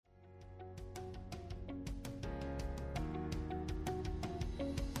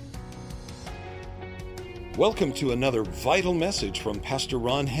Welcome to another vital message from Pastor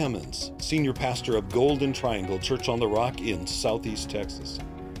Ron Hammonds, Senior Pastor of Golden Triangle Church on the Rock in Southeast Texas.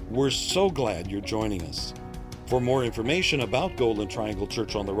 We're so glad you're joining us. For more information about Golden Triangle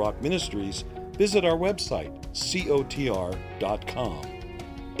Church on the Rock Ministries, visit our website, cotr.com.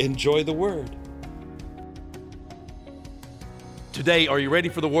 Enjoy the Word. Today, are you ready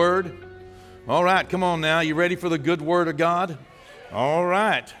for the Word? All right, come on now. You ready for the good Word of God? All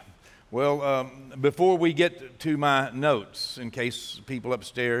right. Well, before we get to my notes, in case people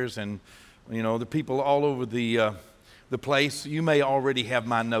upstairs and, the people all over the place, you may already have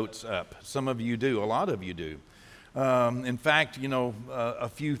my notes up. Some of you do. A lot of you do. In fact, a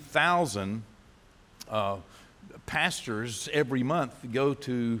few thousand pastors every month go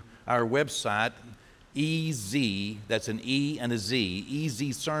to our website, EZ, that's an E and a Z,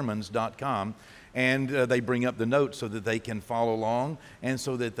 ezsermons.com. And they bring up the notes so that they can follow along and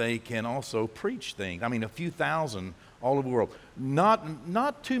so that they can also preach things. I mean, a few thousand all over the world.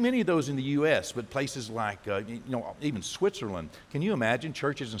 Not too many of those in the U.S., but places like, even Switzerland. Can you imagine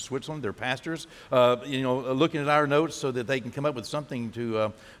churches in Switzerland, their pastors, looking at our notes so that they can come up with something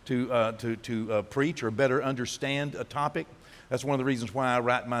to preach or better understand a topic? That's one of the reasons why I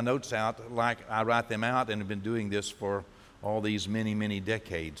write my notes out like I write them out, and have been doing this for all these many, many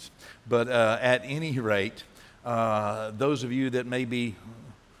decades. But at any rate, those of you that may be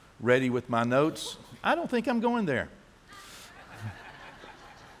ready with my notes, I don't think I'm going there.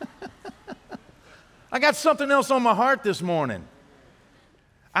 I got something else on my heart this morning.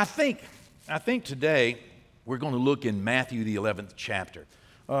 I think today we're going to look in Matthew the 11th chapter.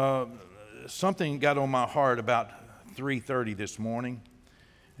 Something got on my heart about 3:30 this morning,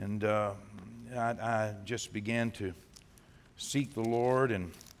 and I just began to seek the Lord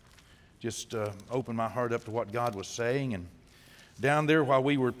and just open my heart up to what God was saying. And down there while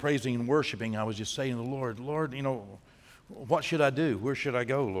we were praising and worshiping, I was just saying to the Lord, what should I do? Where should I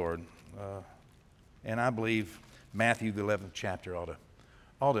go, Lord? And I believe Matthew the 11th chapter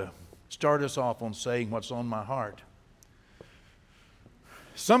ought to start us off on saying what's on my heart.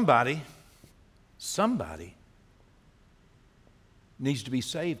 Somebody needs to be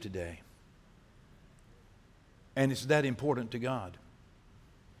saved today. And it's that important to God.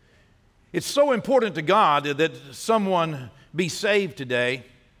 It's so important to God that someone be saved today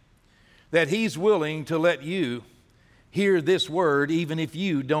that He's willing to let you hear this word even if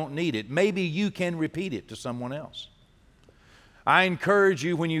you don't need it. Maybe you can repeat it to someone else. I encourage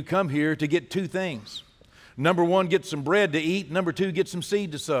you when you come here to get two things. Number one, get some bread to eat. Number two, get some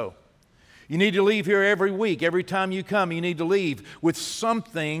seed to sow. You need to leave here every week. Every time you come, you need to leave with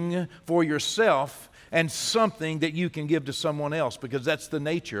something for yourself and something that you can give to someone else, because that's the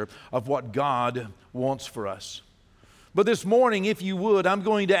nature of what God wants for us. But this morning, if you would, I'm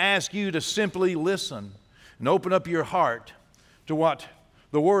going to ask you to simply listen and open up your heart to what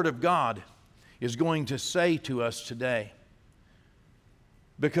the Word of God is going to say to us today.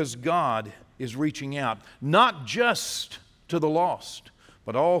 Because God is reaching out, not just to the lost,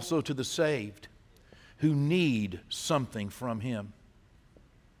 but also to the saved who need something from Him.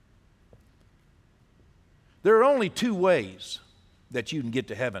 There are only two ways that you can get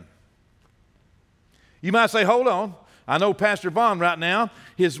to heaven. You might say, hold on. I know Pastor Vaughn right now,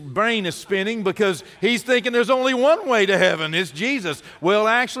 his brain is spinning because he's thinking there's only one way to heaven. It's Jesus. Well,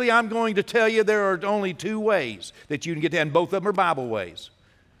 actually, I'm going to tell you there are only two ways that you can get to heaven. Both of them are Bible ways.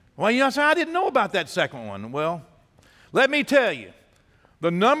 Well, you say, I didn't know about that second one. Well, let me tell you, the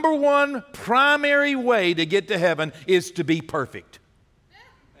number one primary way to get to heaven is to be perfect.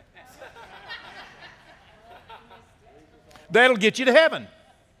 That'll get you to heaven.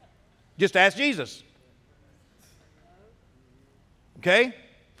 Just ask Jesus. Okay?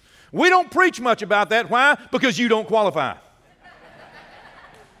 We don't preach much about that. Why? Because you don't qualify.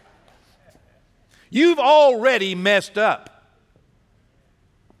 You've already messed up.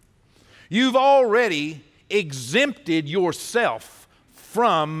 You've already exempted yourself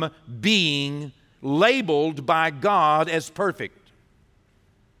from being labeled by God as perfect.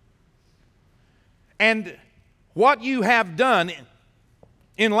 And what you have done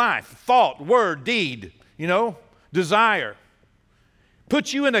in life, thought, word, deed, desire,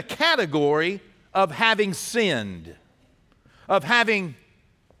 puts you in a category of having sinned, of having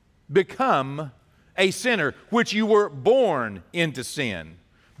become a sinner, which you were born into sin.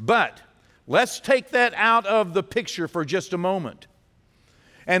 But let's take that out of the picture for just a moment.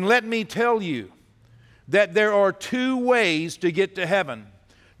 And let me tell you that there are two ways to get to heaven.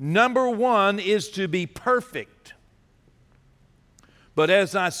 Number one is to be perfect. But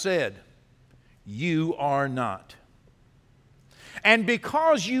as I said, you are not. And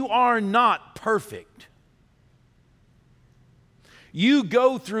because you are not perfect, You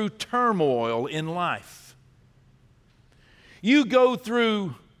go through turmoil in life. You go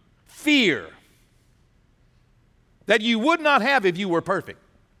through fear that you would not have if you were perfect.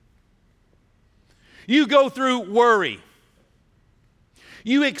 You go through worry.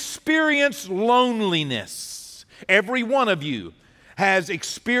 You experience loneliness. Every one of you has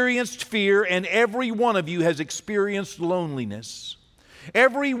experienced fear, and every one of you has experienced loneliness.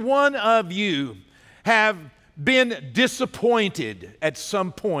 Every one of you have been disappointed at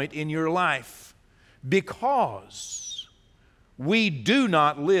some point in your life because we do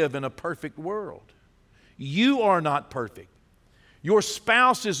not live in a perfect world. You are not perfect. Your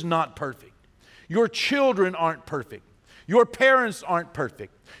spouse is not perfect. Your children aren't perfect. Your parents aren't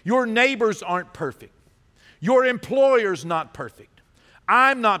perfect. Your neighbors aren't perfect. Your employer's not perfect.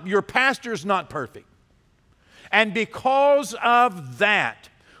 I'm not, your pastor's not perfect. And because of that,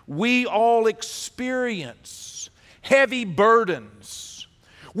 we all experience heavy burdens.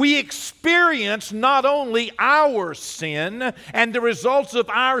 We experience not only our sin and the results of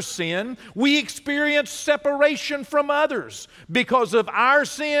our sin, we experience separation from others because of our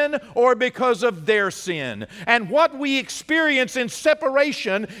sin or because of their sin. And what we experience in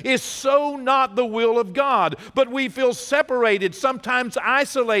separation is so not the will of God. But we feel separated, sometimes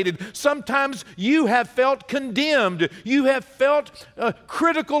isolated. Sometimes you have felt condemned. You have felt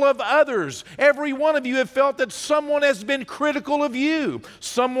critical of others. Every one of you have felt that someone has been critical of you.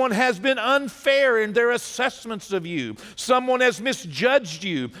 Someone has been unfair in their assessments of you. Someone has misjudged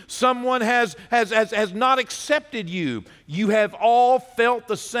you. Someone has not accepted you. You have all felt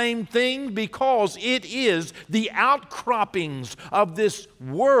the same thing because it is the outcroppings of this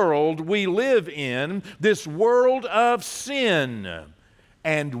world we live in, this world of sin.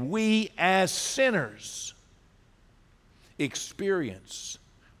 And we as sinners experience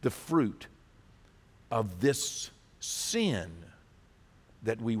the fruit of this sin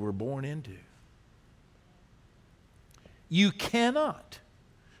that we were born into. You cannot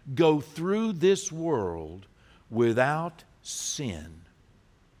go through this world without sin.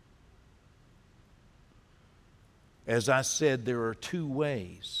 As I said, there are two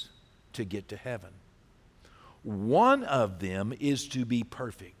ways to get to heaven. One of them is to be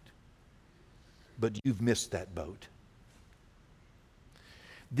perfect, but you've missed that boat.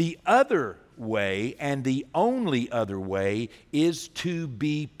 The other way, and the only other way, is to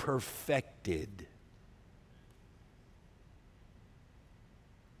be perfected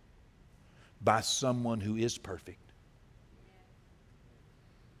by someone who is perfect.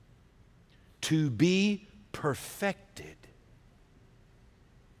 To be perfected.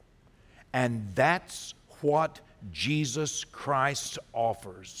 And that's what Jesus Christ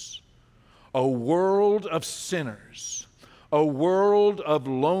offers. A world of sinners. A world of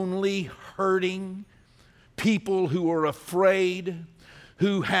lonely, hurting people who are afraid,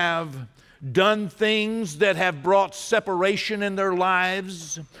 who have done things that have brought separation in their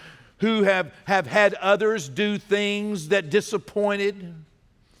lives, who have had others do things that disappointed.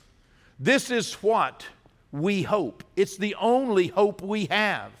 This is what we hope. It's the only hope we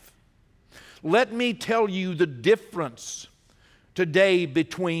have. Let me tell you the difference today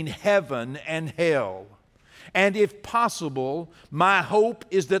between heaven and hell. And if possible, my hope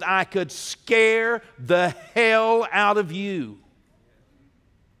is that I could scare the hell out of you.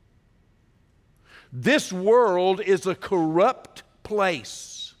 This world is a corrupt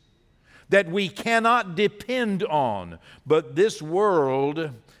place that we cannot depend on, but this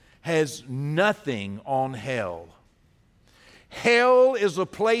world has nothing on hell. Hell is a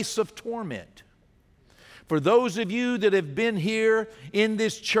place of torment. For those of you that have been here in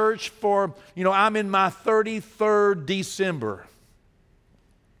this church for, I'm in my 33rd December.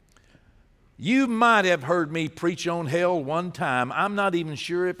 You might have heard me preach on hell one time. I'm not even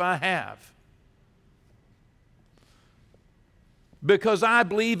sure if I have. Because I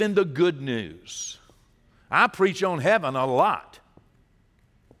believe in the good news. I preach on heaven a lot.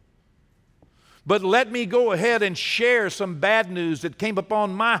 But let me go ahead and share some bad news that came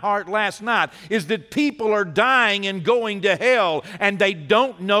upon my heart last night, is that people are dying and going to hell, and they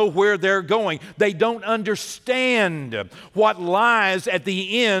don't know where they're going. They don't understand what lies at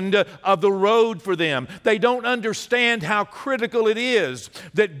the end of the road for them. They don't understand how critical it is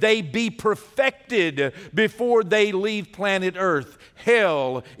that they be perfected before they leave planet Earth.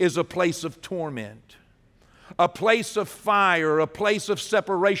 Hell is a place of torment. A place of fire, a place of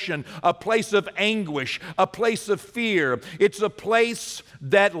separation, a place of anguish, a place of fear. It's a place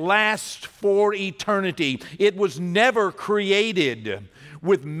that lasts for eternity. It was never created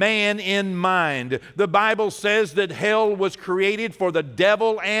with man in mind. The Bible says that hell was created for the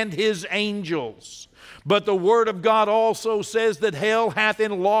devil and his angels. But the Word of God also says that hell hath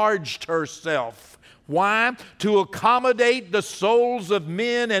enlarged herself. Why? To accommodate the souls of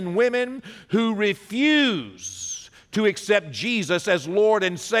men and women who refuse to accept Jesus as Lord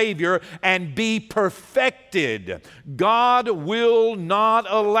and Savior and be perfected. God will not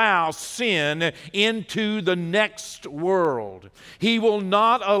allow sin into the next world. He will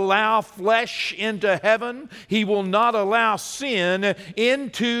not allow flesh into heaven. He will not allow sin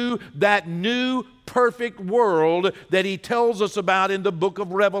into that new perfect world that He tells us about in the book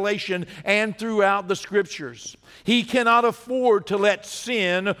of Revelation and throughout the Scriptures. He cannot afford to let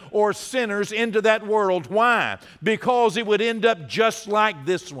sin or sinners into that world. Why? Because it would end up just like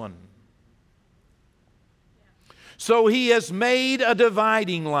this one. So He has made a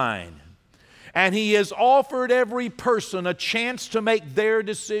dividing line, and He has offered every person a chance to make their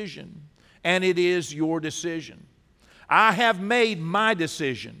decision, and it is your decision. I have made my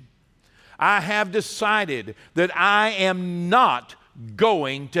decision. I have decided that I am not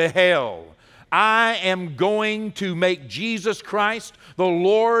going to hell. I am going to make Jesus Christ the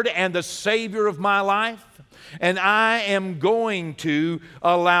Lord and the Savior of my life, and I am going to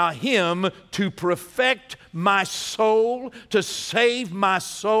allow Him to perfect my soul, to save my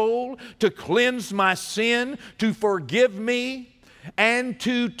soul, to cleanse my sin, to forgive me, and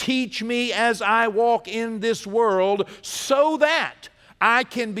to teach me as I walk in this world, so that I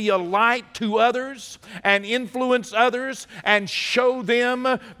can be a light to others and influence others and show them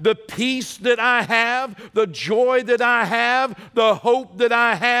the peace that I have, the joy that I have, the hope that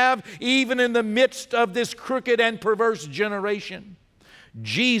I have, even in the midst of this crooked and perverse generation.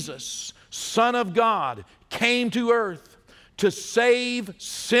 Jesus, Son of God, came to earth to save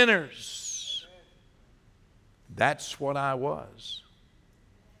sinners. That's what I was.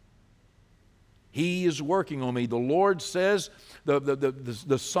 He is working on me. The Lord says,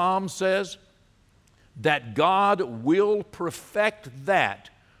 the Psalm says that God will perfect that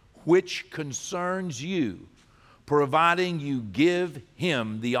which concerns you, providing you give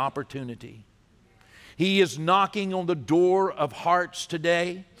Him the opportunity. He is knocking on the door of hearts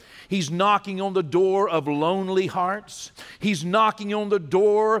today. He's knocking on the door of lonely hearts. He's knocking on the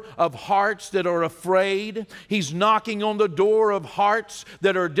door of hearts that are afraid. He's knocking on the door of hearts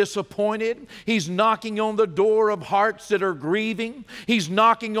that are disappointed. He's knocking on the door of hearts that are grieving. He's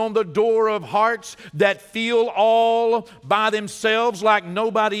knocking on the door of hearts that feel all by themselves like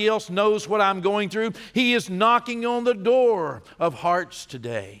nobody else knows what I'm going through. He is knocking on the door of hearts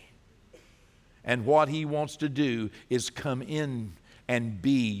today. And what He wants to do is come in and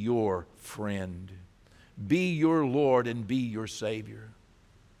be your friend, be your Lord, and be your Savior.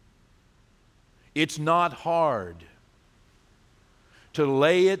 It's not hard to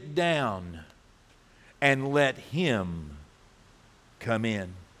lay it down and let Him come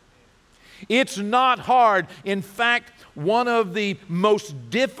in. It's not hard. In fact, one of the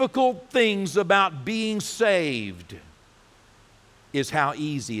most difficult things about being saved is how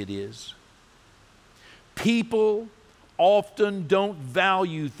easy it is. People often don't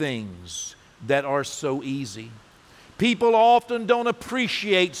value things that are so easy. People often don't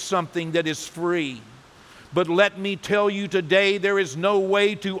appreciate something that is free. But let me tell you today, there is no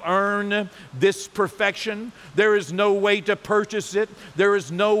way to earn this perfection. There is no way to purchase it. There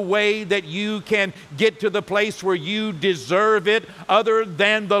is no way that you can get to the place where you deserve it other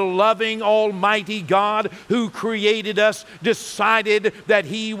than the loving Almighty God who created us, decided that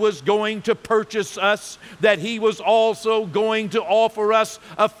He was going to purchase us, that He was also going to offer us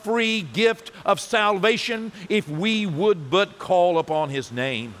a free gift of salvation if we would but call upon His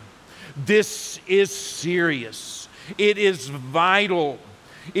name. This is serious. It is vital.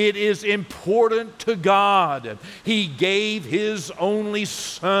 It is important to God. He gave His only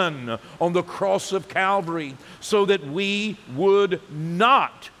Son on the cross of Calvary so that we would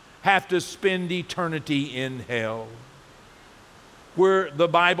not have to spend eternity in hell, where the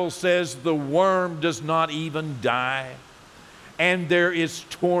Bible says the worm does not even die, and there is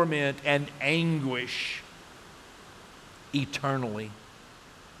torment and anguish eternally.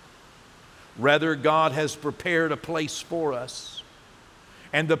 Rather, God has prepared a place for us,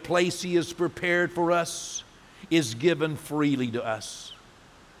 and the place He has prepared for us is given freely to us.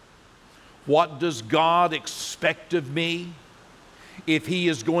 What does God expect of me? If He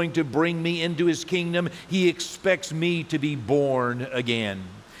is going to bring me into His kingdom, He expects me to be born again.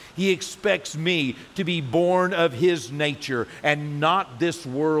 He expects me to be born of His nature and not this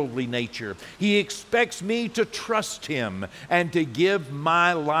worldly nature. He expects me to trust Him and to give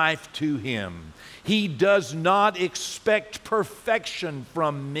my life to Him. He does not expect perfection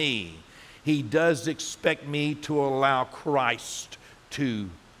from me. He does expect me to allow Christ to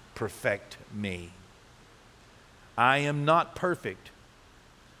perfect me. I am not perfect,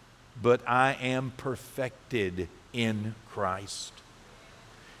 but I am perfected in Christ.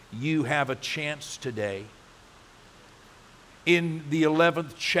 You have a chance today. In the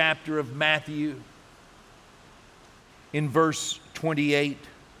 11th chapter of Matthew, in verse 28,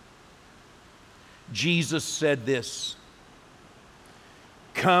 Jesus said this,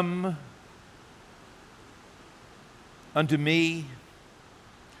 "Come unto me,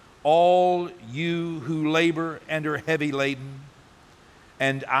 all you who labor and are heavy laden,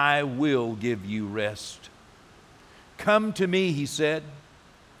 and I will give you rest." Come to me, he said.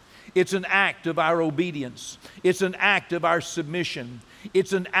 It's an act of our obedience. It's an act of our submission.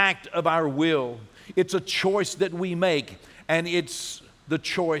 It's an act of our will. It's a choice that we make, and it's the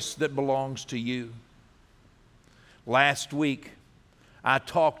choice that belongs to you. Last week, I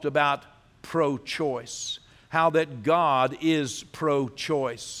talked about pro-choice, how that God is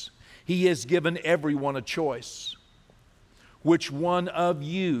pro-choice. He has given everyone a choice. Which one of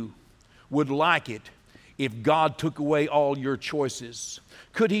you would like it if God took away all your choices?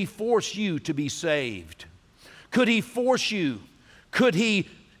 Could He force you to be saved? Could He force you? Could He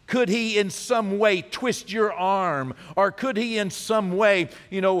in some way twist your arm? Or could He in some way,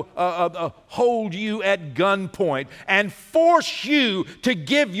 hold you at gunpoint and force you to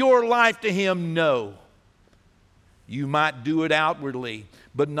give your life to Him? No. You might do it outwardly,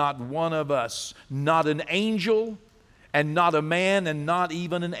 but not one of us, not an angel, and not a man, and not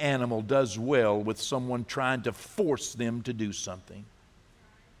even an animal does well with someone trying to force them to do something.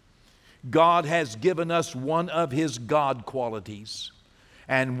 God has given us one of His God qualities,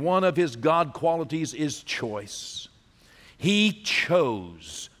 and one of His God qualities is choice. He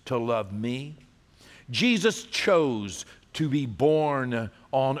chose to love me. Jesus chose to be born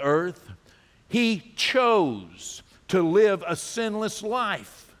on earth. He chose to live a sinless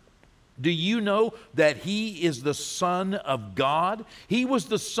life. Do you know that He is the Son of God? He was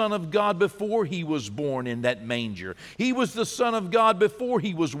the Son of God before He was born in that manger. He was the Son of God before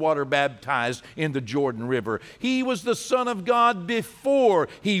He was water baptized in the Jordan River. He was the Son of God before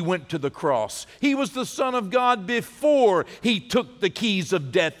He went to the cross. He was the Son of God before He took the keys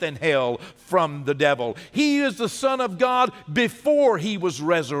of death and hell from the devil. He is the Son of God before He was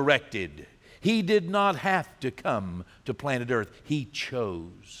resurrected. He did not have to come to planet Earth. He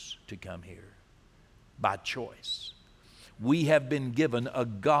chose to come here by choice. We have been given a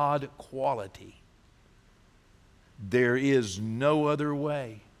God quality. There is no other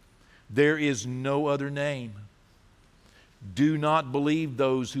way. There is no other name. Do not believe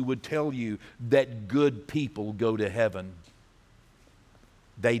those who would tell you that good people go to heaven.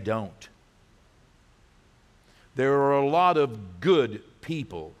 They don't. There are a lot of good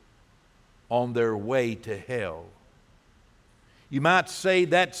people on their way to hell. You might say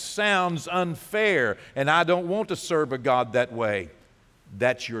that sounds unfair, and I don't want to serve a God that way.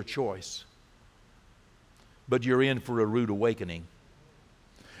 That's your choice. But you're in for a rude awakening.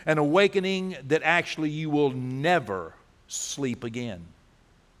 An awakening that actually you will never sleep again.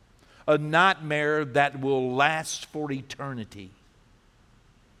 A nightmare that will last for eternity.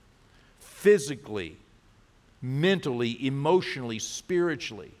 Physically, mentally, emotionally,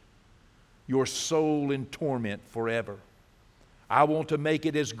 spiritually, your soul in torment forever. I want to make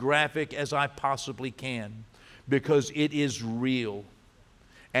it as graphic as I possibly can because it is real.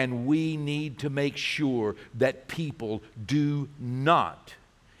 And we need to make sure that people do not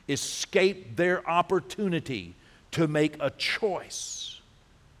escape their opportunity to make a choice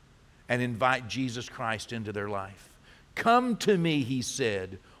and invite Jesus Christ into their life. Come to me, He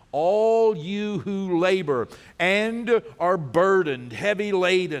said, all you who labor and are burdened, heavy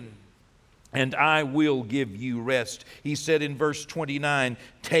laden, and I will give you rest. He said in verse 29,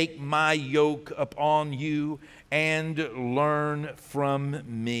 take my yoke upon you and learn from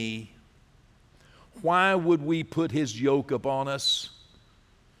me. Why would we put His yoke upon us?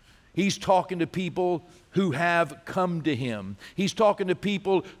 He's talking to people who have come to Him. He's talking to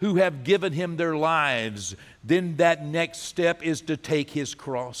people who have given Him their lives. Then that next step is to take His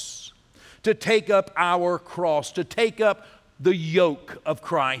cross, to take up our cross, to take up the yoke of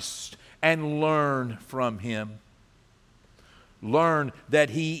Christ and learn from Him. Learn that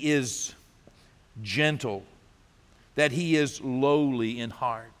He is gentle, that He is lowly in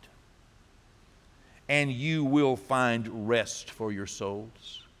heart, and you will find rest for your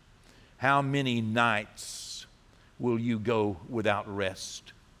souls. How many nights will you go without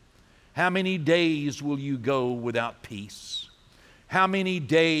rest? How many days will you go without peace? How many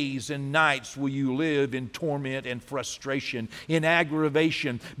days and nights will you live in torment and frustration, in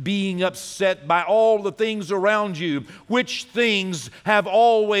aggravation, being upset by all the things around you, which things have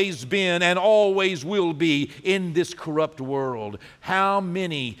always been and always will be in this corrupt world? How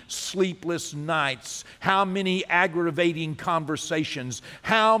many sleepless nights, how many aggravating conversations,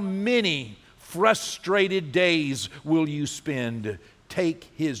 how many frustrated days will you spend?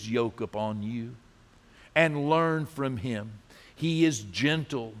 Take His yoke upon you and learn from Him. He is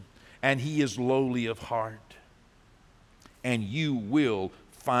gentle and He is lowly of heart, and you will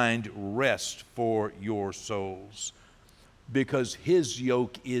find rest for your souls, because His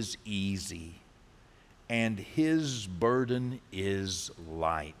yoke is easy and His burden is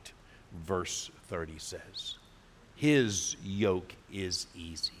light. Verse 30 says, His yoke is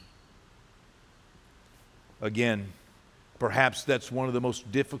easy. Again, perhaps that's one of the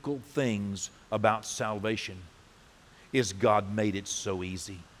most difficult things about salvation, is God made it so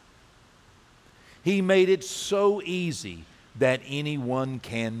easy. He made it so easy that anyone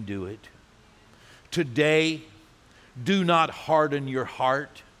can do it. Today, do not harden your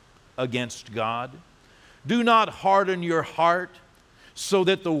heart against God. Do not harden your heart so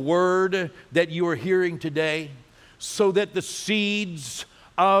that the word that you are hearing today, so that the seeds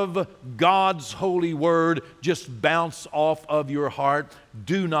of God's holy word just bounce off of your heart.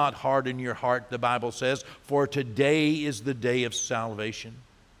 Do not harden your heart, the Bible says, for today is the day of salvation.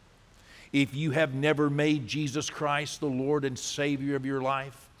 If you have never made Jesus Christ the Lord and Savior of your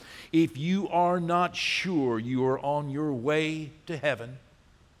life, if you are not sure you are on your way to heaven,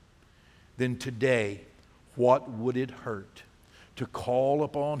 then today, what would it hurt to call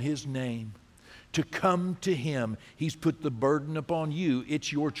upon His name, to come to Him? He's put the burden upon you.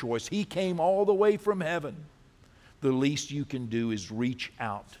 It's your choice. He came all the way from heaven. The least you can do is reach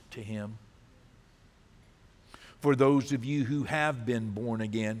out to Him. For those of you who have been born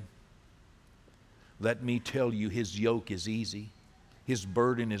again, let me tell you, His yoke is easy. His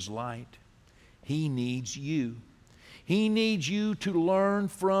burden is light. He needs you. He needs you to learn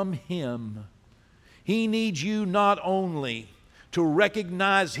from Him. He needs you not only to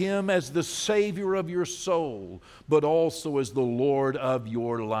recognize Him as the Savior of your soul, but also as the Lord of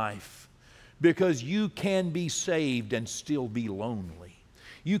your life. Because you can be saved and still be lonely.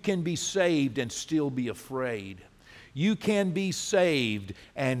 You can be saved and still be afraid. You can be saved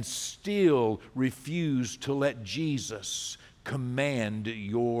and still refuse to let Jesus command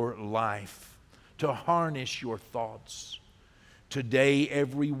your life, to harness your thoughts. Today,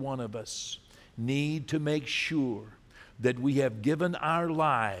 every one of us need to make sure that we have given our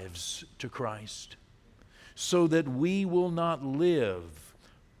lives to Christ, so that we will not live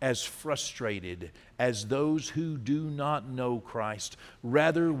as frustrated as those who do not know Christ.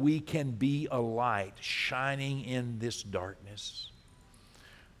 Rather, we can be a light shining in this darkness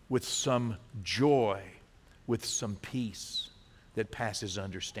with some joy, with some peace that passes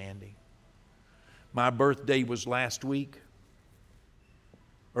understanding. My birthday was last week.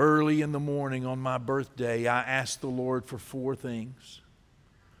 Early in the morning on my birthday, I asked the Lord for 4 things.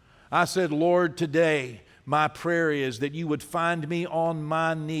 I said, Lord, today, my prayer is that you would find me on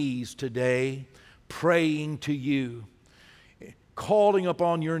my knees today, praying to you, calling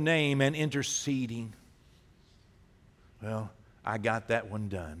upon your name and interceding. Well, I got that one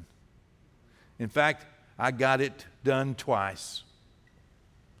done. In fact, I got it done twice.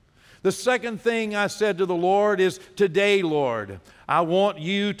 The second thing I said to the Lord is, today, Lord, I want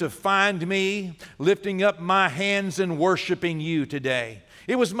you to find me lifting up my hands and worshiping you today.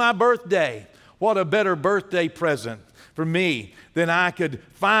 It was my birthday. What a better birthday present for me than I could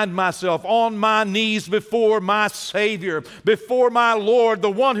find myself on my knees before my Savior, before my Lord, the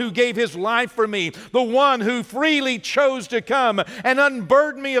one who gave His life for me, the one who freely chose to come and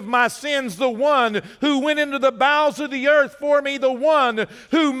unburden me of my sins, the one who went into the bowels of the earth for me, the one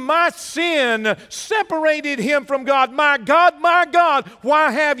who my sin separated Him from God. My God,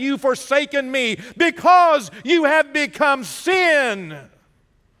 why have you forsaken me? Because you have become sin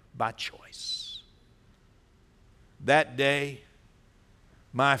by choice. That day,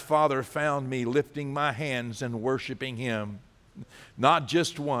 my Father found me lifting my hands and worshiping Him, not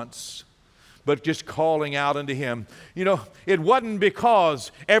just once, but just calling out unto Him. You know, it wasn't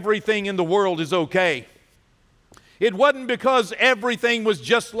because everything in the world is okay. It wasn't because everything was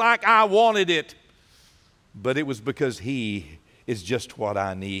just like I wanted it, but it was because He is just what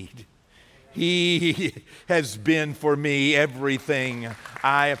I need. He has been for me everything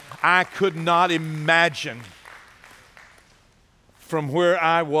I could not imagine. From where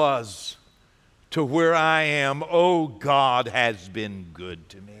I was to where I am, oh, God has been good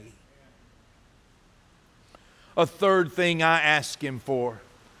to me. A third thing I ask Him for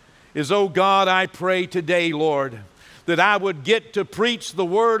is, oh God, I pray today, Lord, that I would get to preach the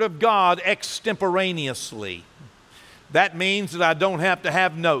Word of God extemporaneously. That means that I don't have to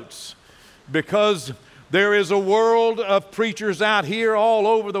have notes, because there is a world of preachers out here all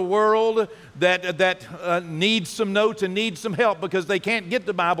over the world that need some notes and need some help because they can't get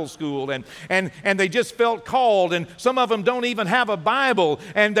to Bible school, and they just felt called, and some of them don't even have a Bible,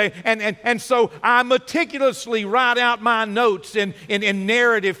 and so I meticulously write out my notes in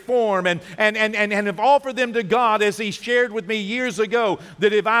narrative form and have offered them to God, as He shared with me years ago,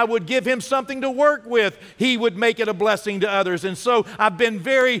 that if I would give Him something to work with, He would make it a blessing to others. And so I've been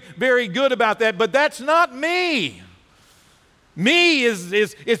very, very good about that, but that's not me. Me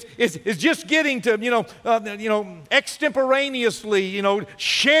is just getting to, extemporaneously,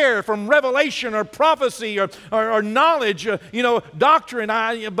 share from revelation or prophecy or knowledge, doctrine.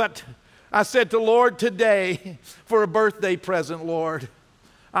 But I said to Lord today, for a birthday present, Lord,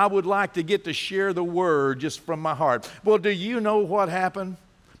 I would like to get to share the Word just from my heart. Well, do you know what happened?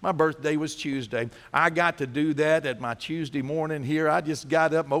 My birthday was Tuesday. I got to do that at my Tuesday morning here. I just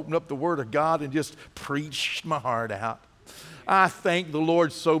got up and opened up the Word of God and just preached my heart out. I thank the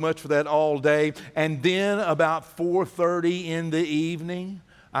Lord so much for that all day. And then about 4:30 in the evening,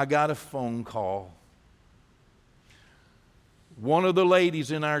 I got a phone call. One of the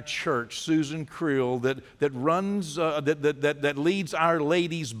ladies in our church, Susan Creel, that leads our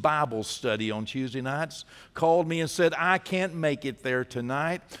ladies' Bible study on Tuesday nights, called me and said, I can't make it there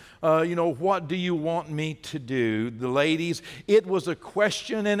tonight. What do you want me to do? The ladies, it was a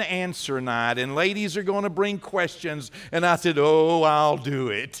question and answer night, and ladies are going to bring questions. And I said, oh, I'll do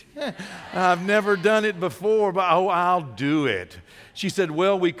it. I've never done it before, but I'll do it. She said,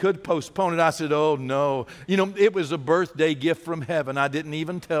 well, we could postpone it. I said, oh, no. It was a birthday gift from heaven. I didn't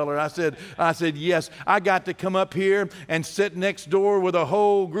even tell her. I said, yes, I got to come up here and sit next door with a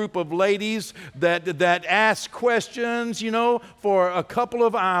whole group of ladies that ask questions, for a couple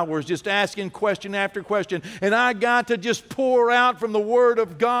of hours, just asking question after question. And I got to just pour out from the Word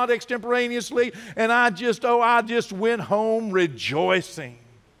of God extemporaneously. And I just went home rejoicing.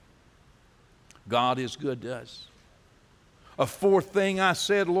 God is good to us. A fourth thing I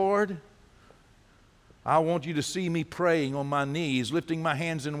said, Lord, I want you to see me praying on my knees, lifting my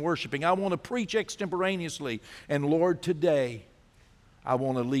hands and worshiping. I want to preach extemporaneously. And Lord, today, I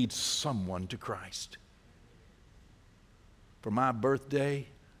want to lead someone to Christ. For my birthday,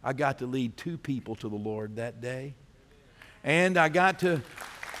 I got to lead 2 people to the Lord that day. And I got a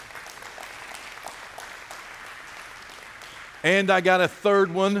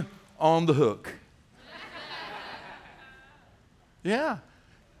third one on the hook. Yeah.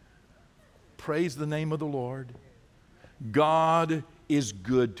 Praise the name of the Lord. God is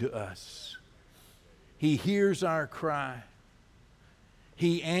good to us. He hears our cry.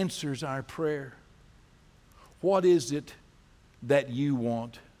 He answers our prayer. What is it that you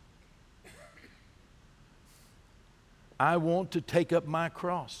want? I want to take up my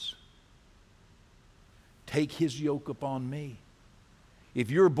cross. Take His yoke upon me. If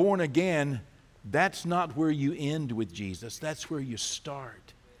you're born again, that's not where you end with Jesus. That's where you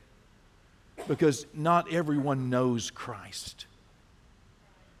start. Because not everyone knows Christ.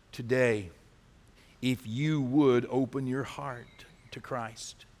 Today, if you would open your heart to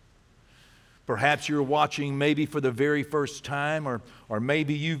Christ. Perhaps you're watching maybe for the very first time, or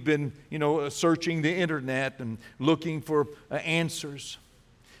maybe you've been, searching the internet and looking for answers.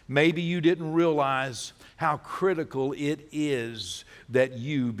 Maybe you didn't realize how critical it is that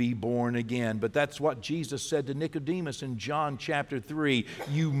you be born again. But that's what Jesus said to Nicodemus in John chapter 3.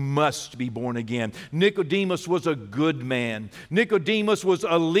 You must be born again. Nicodemus was a good man. Nicodemus was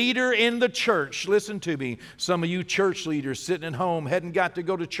a leader in the church. Listen to me. Some of you church leaders sitting at home hadn't got to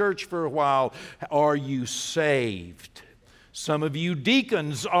go to church for a while. Are you saved? Some of you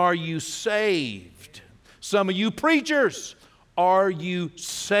deacons, are you saved? Some of you preachers, are you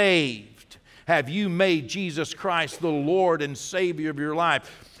saved? Have you made Jesus Christ the Lord and Savior of your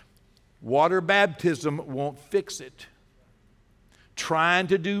life? Water baptism won't fix it. Trying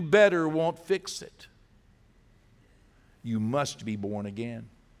to do better won't fix it. You must be born again.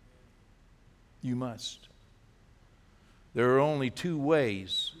 You must. There are only 2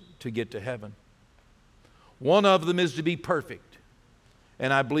 ways to get to heaven. One of them is to be perfect,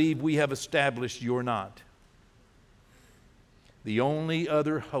 and I believe we have established you're not. The only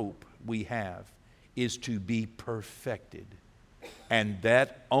other hope we have is to be perfected. And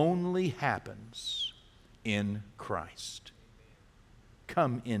that only happens in Christ.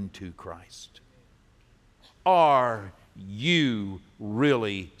 Come into Christ. Are you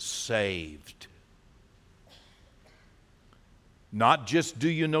really saved? Not just do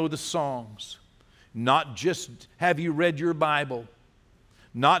you know the songs, not just have you read your Bible,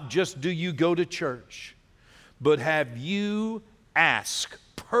 not just do you go to church, but have you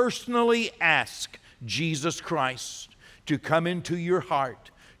personally ask Jesus Christ to come into your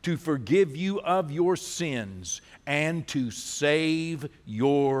heart, to forgive you of your sins, and to save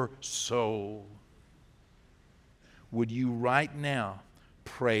your soul. Would you right now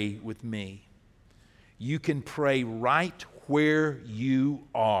pray with me? You can pray right where you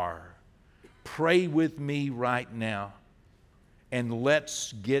are. Pray with me right now, and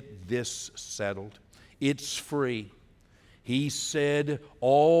let's get this settled. It's free. He said,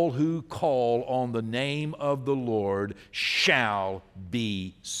 all who call on the name of the Lord shall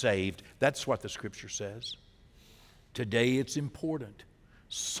be saved. That's what the Scripture says. Today it's important.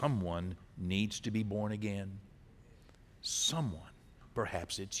 Someone needs to be born again. Someone.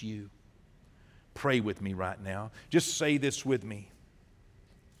 Perhaps it's you. Pray with me right now. Just say this with me.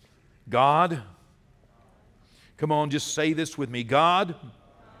 God, come on, just say this with me. God,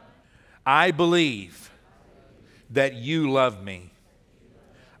 I believe that you love me.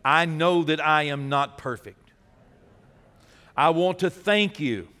 I know that I am not perfect. I want to thank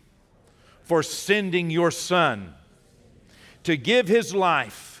you for sending your Son to give His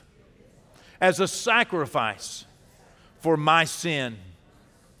life as a sacrifice for my sin.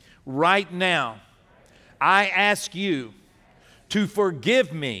 Right now, I ask you to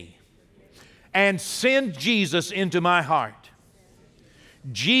forgive me and send Jesus into my heart.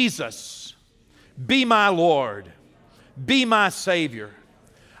 Jesus, be my Lord. Be my Savior.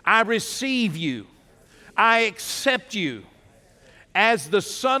 I receive you. I accept you as the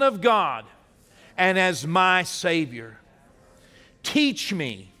Son of God and as my Savior. Teach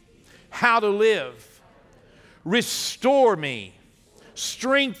me how to live. Restore me.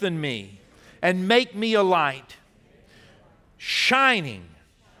 Strengthen me and make me a light shining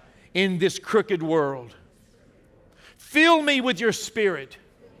in this crooked world. Fill me with your Spirit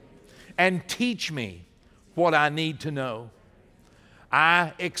and teach me what I need to know.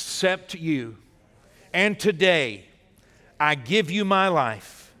 I accept you, and today I give you my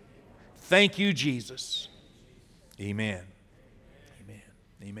life. Thank you, Jesus. Amen. Amen.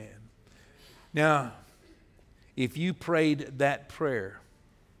 Amen. Now, if you prayed that prayer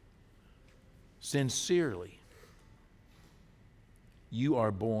sincerely, you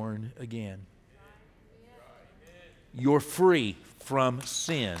are born again. You're free from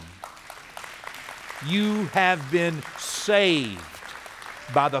sin. You have been saved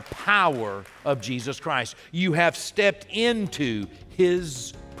by the power of Jesus Christ. You have stepped into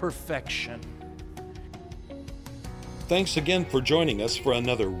His perfection. Thanks again for joining us for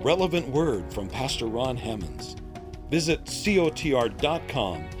another relevant word from Pastor Ron Hemmons. Visit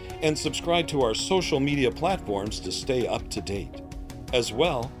cotr.com and subscribe to our social media platforms to stay up to date. As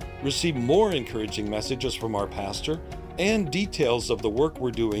well, receive more encouraging messages from our pastor and details of the work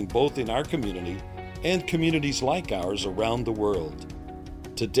we're doing both in our community and communities like ours around the world.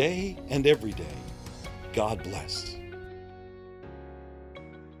 Today and every day, God bless.